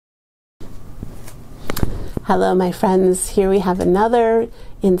Hello, my friends. Here we have another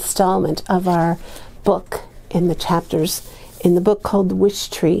installment of our book in the chapters in the book called The Wish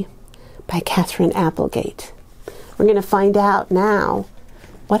Tree by Catherine Applegate. We're going to find out now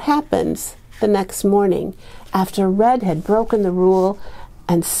what happens the next morning after Red had broken the rule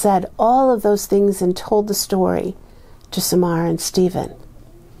and said all of those things and told the story to Samar and Stephen.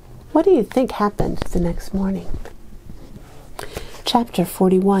 What do you think happened the next morning? Chapter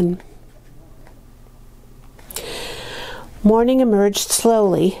 41. Morning emerged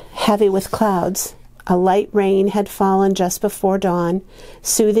slowly, heavy with clouds. A light rain had fallen just before dawn,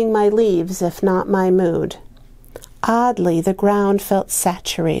 soothing my leaves, if not my mood. Oddly, the ground felt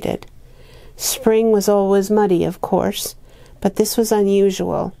saturated. Spring was always muddy, of course, but this was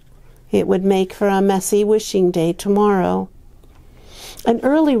unusual. It would make for a messy wishing day tomorrow. An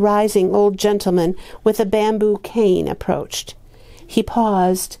early rising old gentleman with a bamboo cane approached. He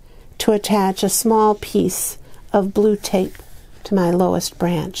paused to attach a small piece of blue tape to my lowest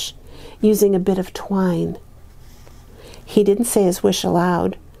branch, using a bit of twine. He didn't say his wish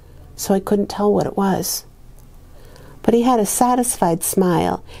aloud, so I couldn't tell what it was. But he had a satisfied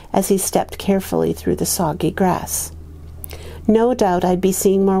smile as he stepped carefully through the soggy grass. No doubt I'd be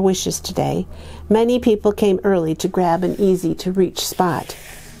seeing more wishes today. Many people came early to grab an easy-to-reach spot.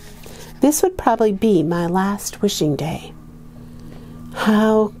 This would probably be my last wishing day.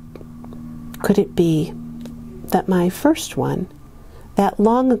 How could it be that my first one, that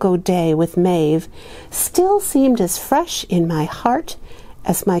long-ago day with Maeve, still seemed as fresh in my heart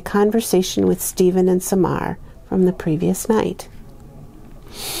as my conversation with Stephen and Samar from the previous night?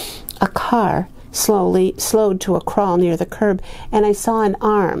 A car slowed to a crawl near the curb, and I saw an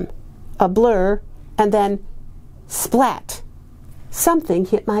arm, a blur, and then splat! Something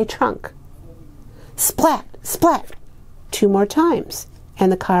hit my trunk. Splat! Splat! 2 more times,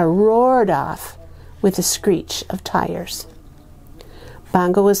 and the car roared off with a screech of tires.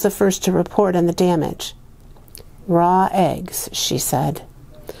 Bongo was the first to report on the damage. Raw eggs, she said.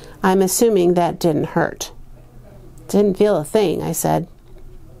 I'm assuming that didn't hurt. Didn't feel a thing, I said.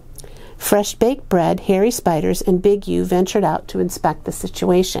 Fresh baked bread, hairy spiders, and Big U ventured out to inspect the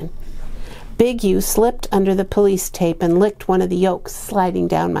situation. Big U slipped under the police tape and licked one of the yolks sliding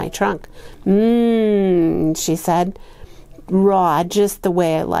down my trunk. She said. Raw, just the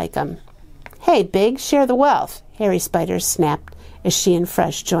way I like 'em. Hey, Big, share the wealth, Hairy Spiders snapped as she and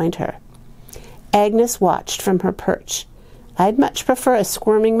Fresh joined her. Agnes watched from her perch. I'd much prefer a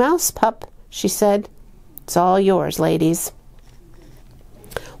squirming mouse pup, she said. It's all yours, ladies.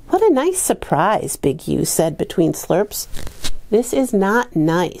 What a nice surprise, Big U said between slurps. This is not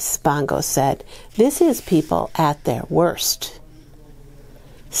nice, Bongo said. This is people at their worst.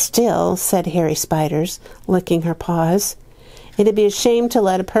 Still, said Hairy Spiders, licking her paws, it'd be a shame to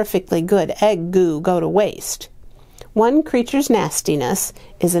let a perfectly good egg goo go to waste. One creature's nastiness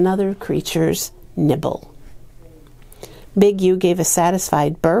is another creature's nibble. Big U gave a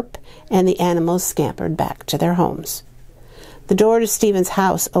satisfied burp, and the animals scampered back to their homes. The door to Stephen's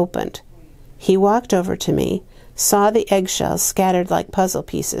house opened. He walked over to me, saw the eggshells scattered like puzzle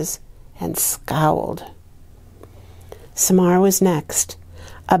pieces, and scowled. Samar was next,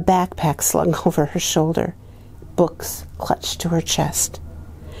 a backpack slung over her shoulder, books clutched to her chest.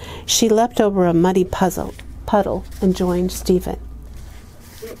 She leapt over a muddy puddle and joined Stephen.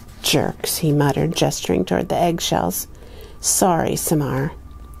 Jerks, he muttered, gesturing toward the eggshells. Sorry, Samar.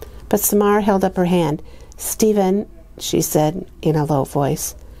 But Samar held up her hand. Stephen, she said in a low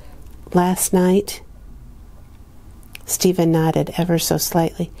voice, last night? Stephen nodded ever so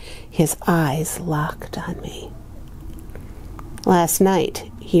slightly, his eyes locked on me. Last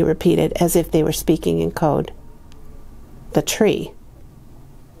night, he repeated, as if they were speaking in code. The tree.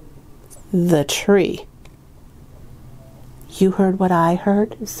 The tree. You heard what I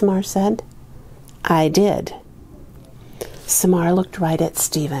heard, Samar said. I did. Samar looked right at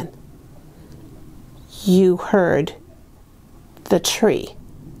Stephen. You heard the tree.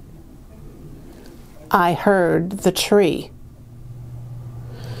 I heard the tree.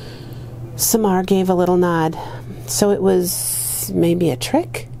 Samar gave a little nod. So it was maybe a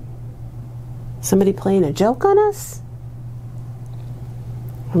trick? Somebody playing a joke on us?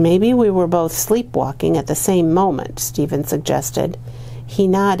 Or maybe we were both sleepwalking at the same moment, Stephen suggested. He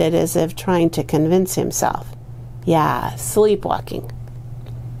nodded as if trying to convince himself. Yeah, sleepwalking.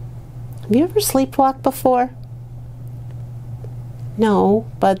 Have you ever sleepwalked before?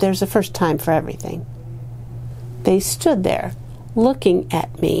 No, but there's a first time for everything. They stood there, looking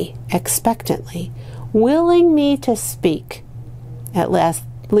at me expectantly, willing me to speak. At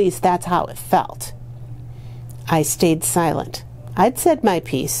least that's how it felt. I stayed silent. I'd said my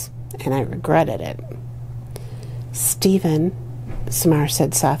piece, and I regretted it. "Stephen," Samar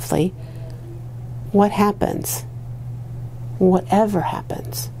said softly, "what happens? Whatever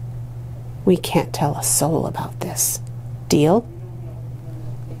happens, we can't tell a soul about this. Deal?"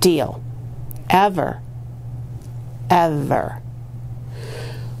 "Deal. Ever. Ever."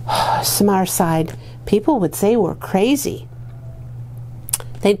 Samar sighed. "People would say we're crazy."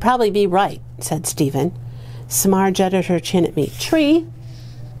 "They'd probably be right," said Stephen. Samar jutted her chin at me. "Tree,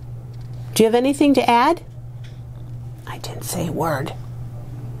 do you have anything to add?" I didn't say a word.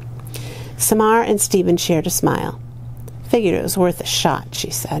 Samar and Stephen shared a smile. "Figured it was worth a shot," she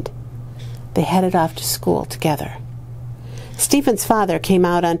said. They headed off to school together. Stephen's father came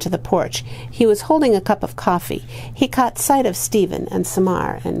out onto the porch. He was holding a cup of coffee. He caught sight of Stephen and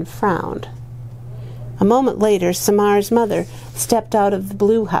Samar and frowned. A moment later, Samar's mother stepped out of the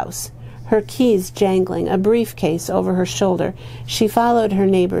blue house, her keys jangling, a briefcase over her shoulder. She followed her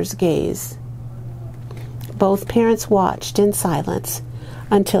neighbor's gaze. Both parents watched in silence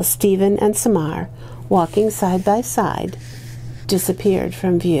until Stephen and Samar, walking side by side, disappeared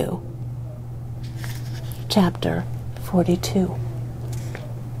from view. Chapter 42.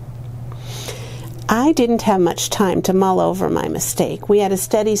 I didn't have much time to mull over my mistake. We had a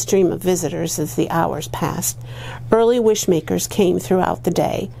steady stream of visitors as the hours passed. Early wishmakers came throughout the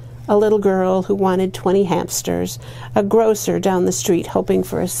day. A little girl who wanted 20 hamsters, a grocer down the street hoping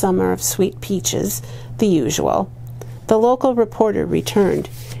for a summer of sweet peaches, the usual. The local reporter returned.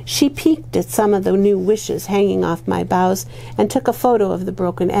 She peeked at some of the new wishes hanging off my boughs and took a photo of the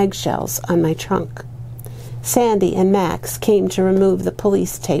broken eggshells on my trunk. Sandy and Max came to remove the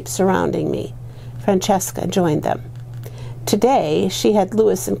police tape surrounding me. Francesca joined them. Today, she had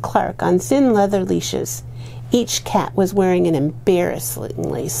Lewis and Clark on thin leather leashes. Each cat was wearing an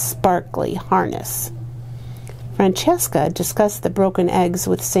embarrassingly sparkly harness. Francesca discussed the broken eggs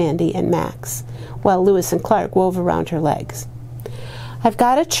with Sandy and Max, while Lewis and Clark wove around her legs. "I've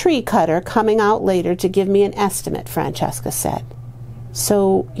got a tree cutter coming out later to give me an estimate," Francesca said.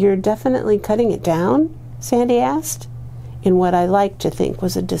 "So you're definitely cutting it down?" Sandy asked, in what I liked to think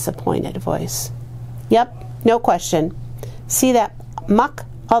was a disappointed voice. "Yep, no question. See that muck,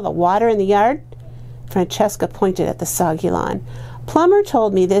 all the water in the yard?" Francesca pointed at the soggy lawn. "Plumber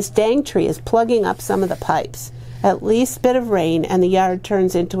told me this dang tree is plugging up some of the pipes. At least bit of rain and the yard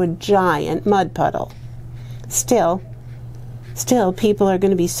turns into a giant mud puddle." Still, people are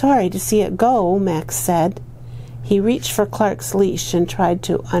going to be sorry to see it go," Max said. He reached for Clark's leash and tried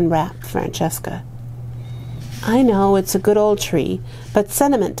to unwrap Francesca. "I know it's a good old tree, but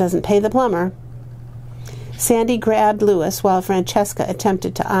sentiment doesn't pay the plumber." Sandy grabbed Lewis while Francesca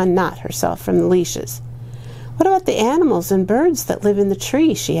attempted to unknot herself from the leashes. "What about the animals and birds that live in the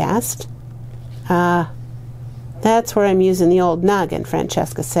tree?" she asked. That's where I'm using the old noggin,"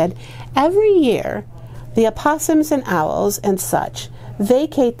 Francesca said. "Every year, the opossums and owls and such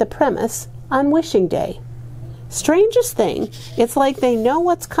vacate the premise on wishing day. Strangest thing, it's like they know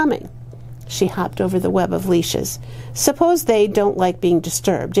what's coming." She hopped over the web of leashes. "Suppose they don't like being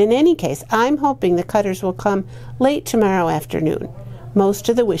disturbed. In any case, I'm hoping the cutters will come late tomorrow afternoon. Most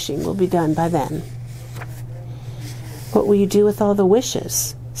of the wishing will be done by then." "What will you do with all the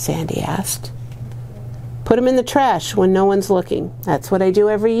wishes?" Sandy asked. "Put them in the trash when no one's looking. That's what I do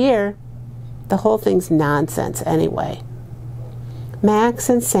every year. The whole thing's nonsense anyway." Max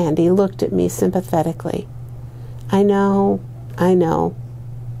and Sandy looked at me sympathetically. I know.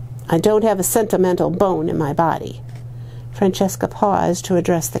 I don't have a sentimental bone in my body." Francesca paused to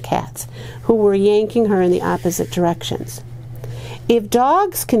address the cats, who were yanking her in the opposite directions. "If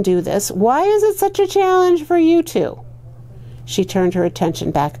dogs can do this, why is it such a challenge for you two?" She turned her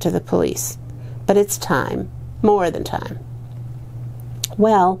attention back to the police. "But it's time. More than time."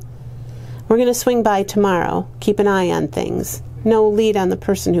 "Well, we're going to swing by tomorrow. Keep an eye on things. No lead on the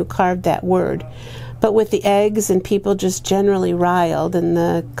person who carved that word. But with the eggs and people just generally riled and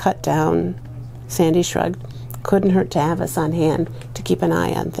the cut down," Sandy shrugged, "couldn't hurt to have us on hand to keep an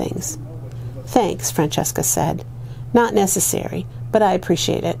eye on things." "Thanks," Francesca said. "Not necessary, but I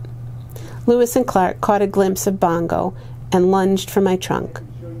appreciate it." Lewis and Clark caught a glimpse of Bongo and lunged for my trunk.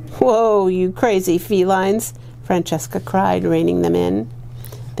 "Whoa, you crazy felines," Francesca cried, reining them in.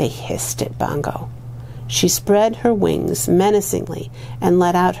 They hissed at Bongo. She spread her wings menacingly and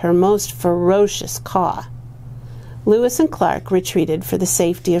let out her most ferocious caw. Lewis and Clark retreated for the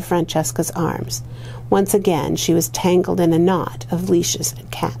safety of Francesca's arms. Once again, she was tangled in a knot of leashes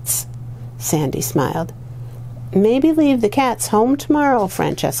and cats. Sandy smiled. "Maybe leave the cats home tomorrow,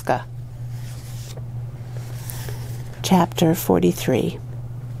 Francesca." Chapter 43.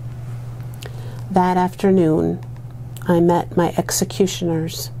 That afternoon, I met my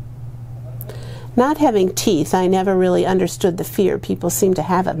executioners. Not having teeth, I never really understood the fear people seem to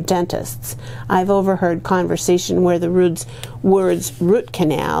have of dentists. I've overheard conversation where the words root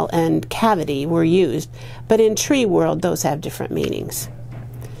canal and cavity were used, but in tree world those have different meanings.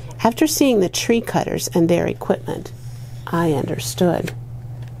 After seeing the tree cutters and their equipment, I understood.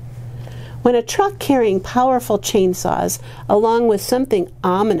 When a truck carrying powerful chainsaws, along with something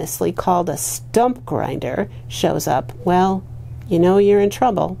ominously called a stump grinder, shows up, well, you know you're in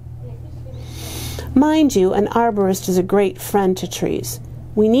trouble. Mind you, an arborist is a great friend to trees.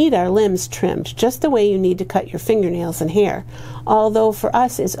 We need our limbs trimmed, just the way you need to cut your fingernails and hair, although for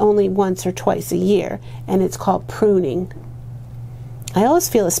us it's only once or twice a year, and it's called pruning. I always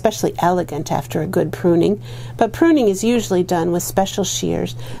feel especially elegant after a good pruning, but pruning is usually done with special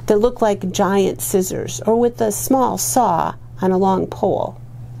shears that look like giant scissors, or with a small saw on a long pole.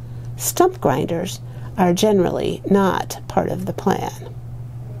 Stump grinders are generally not part of the plan.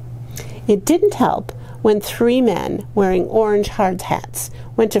 It didn't help when 3 men wearing orange hard hats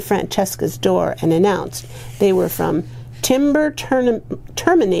went to Francesca's door and announced they were from Timber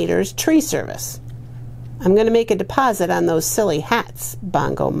Terminator's Tree Service. "I'm going to make a deposit on those silly hats,"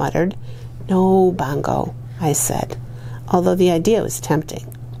 Bongo muttered. "No, Bongo," I said, although the idea was tempting.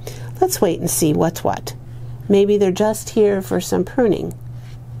 "Let's wait and see what's what. Maybe they're just here for some pruning."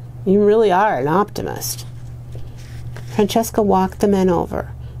 "You really are an optimist." Francesca walked the men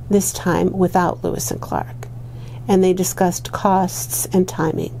over, this time without Lewis and Clark, and they discussed costs and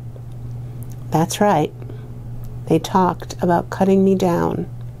timing. That's right. They talked about cutting me down,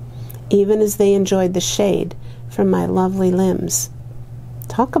 even as they enjoyed the shade from my lovely limbs.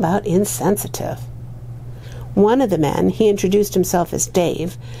 Talk about insensitive. One of the men, he introduced himself as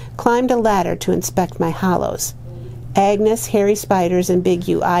Dave, climbed a ladder to inspect my hollows. Agnes, Harry Spiders, and Big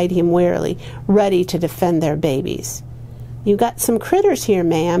U eyed him warily, ready to defend their babies. "You got some critters here,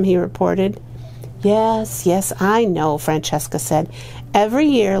 ma'am," he reported. Yes, I know," Francesca said. "Every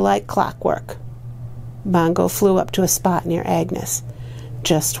year like clockwork." Bongo flew up to a spot near Agnes.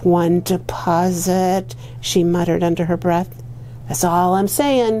 "Just one deposit," she muttered under her breath. "That's all I'm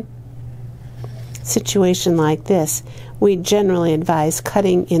saying." Situation like this, we generally advise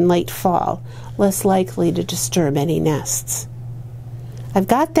cutting in late fall, less likely to disturb any nests. "I've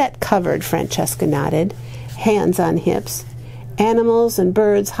got that covered," Francesca nodded, hands on hips. "Animals and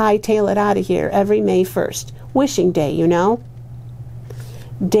birds hightail it out of here every May 1st. Wishing Day, you know."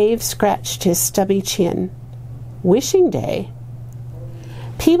 Dave scratched his stubby chin. "Wishing Day?"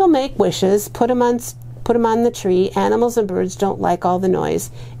 "People make wishes, put 'em on the tree. Animals and birds don't like all the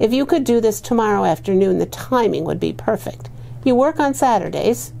noise. If you could do this tomorrow afternoon, the timing would be perfect. You work on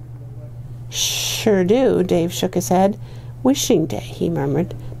Saturdays?" "Sure do," Dave shook his head. "Wishing Day," he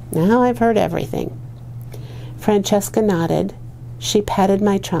murmured. "Now I've heard everything." Francesca nodded. She patted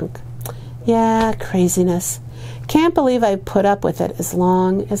my trunk. "Yeah, craziness. Can't believe I've put up with it as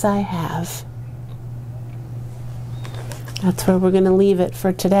long as I have." That's where we're going to leave it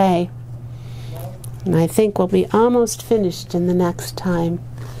for today. And I think we'll be almost finished in the next time.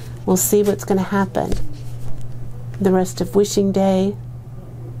 We'll see what's going to happen the rest of Wishing Day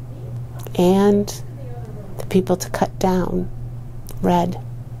and the people to cut down red.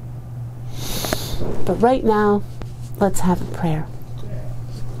 But right now, let's have a prayer.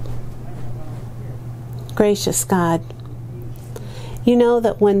 Gracious God, you know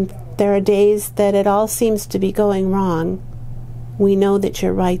that when there are days that it all seems to be going wrong, we know that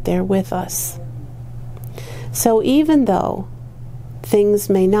you're right there with us. So even though things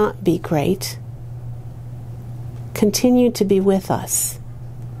may not be great, continue to be with us.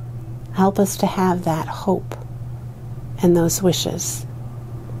 Help us to have that hope and those wishes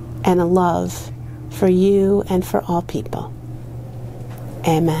and a love for you and for all people.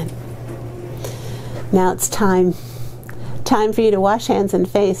 Amen. Now it's time for you to wash hands and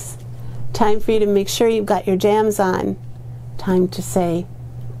face. Time for you to make sure you've got your jams on. Time to say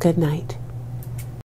good night.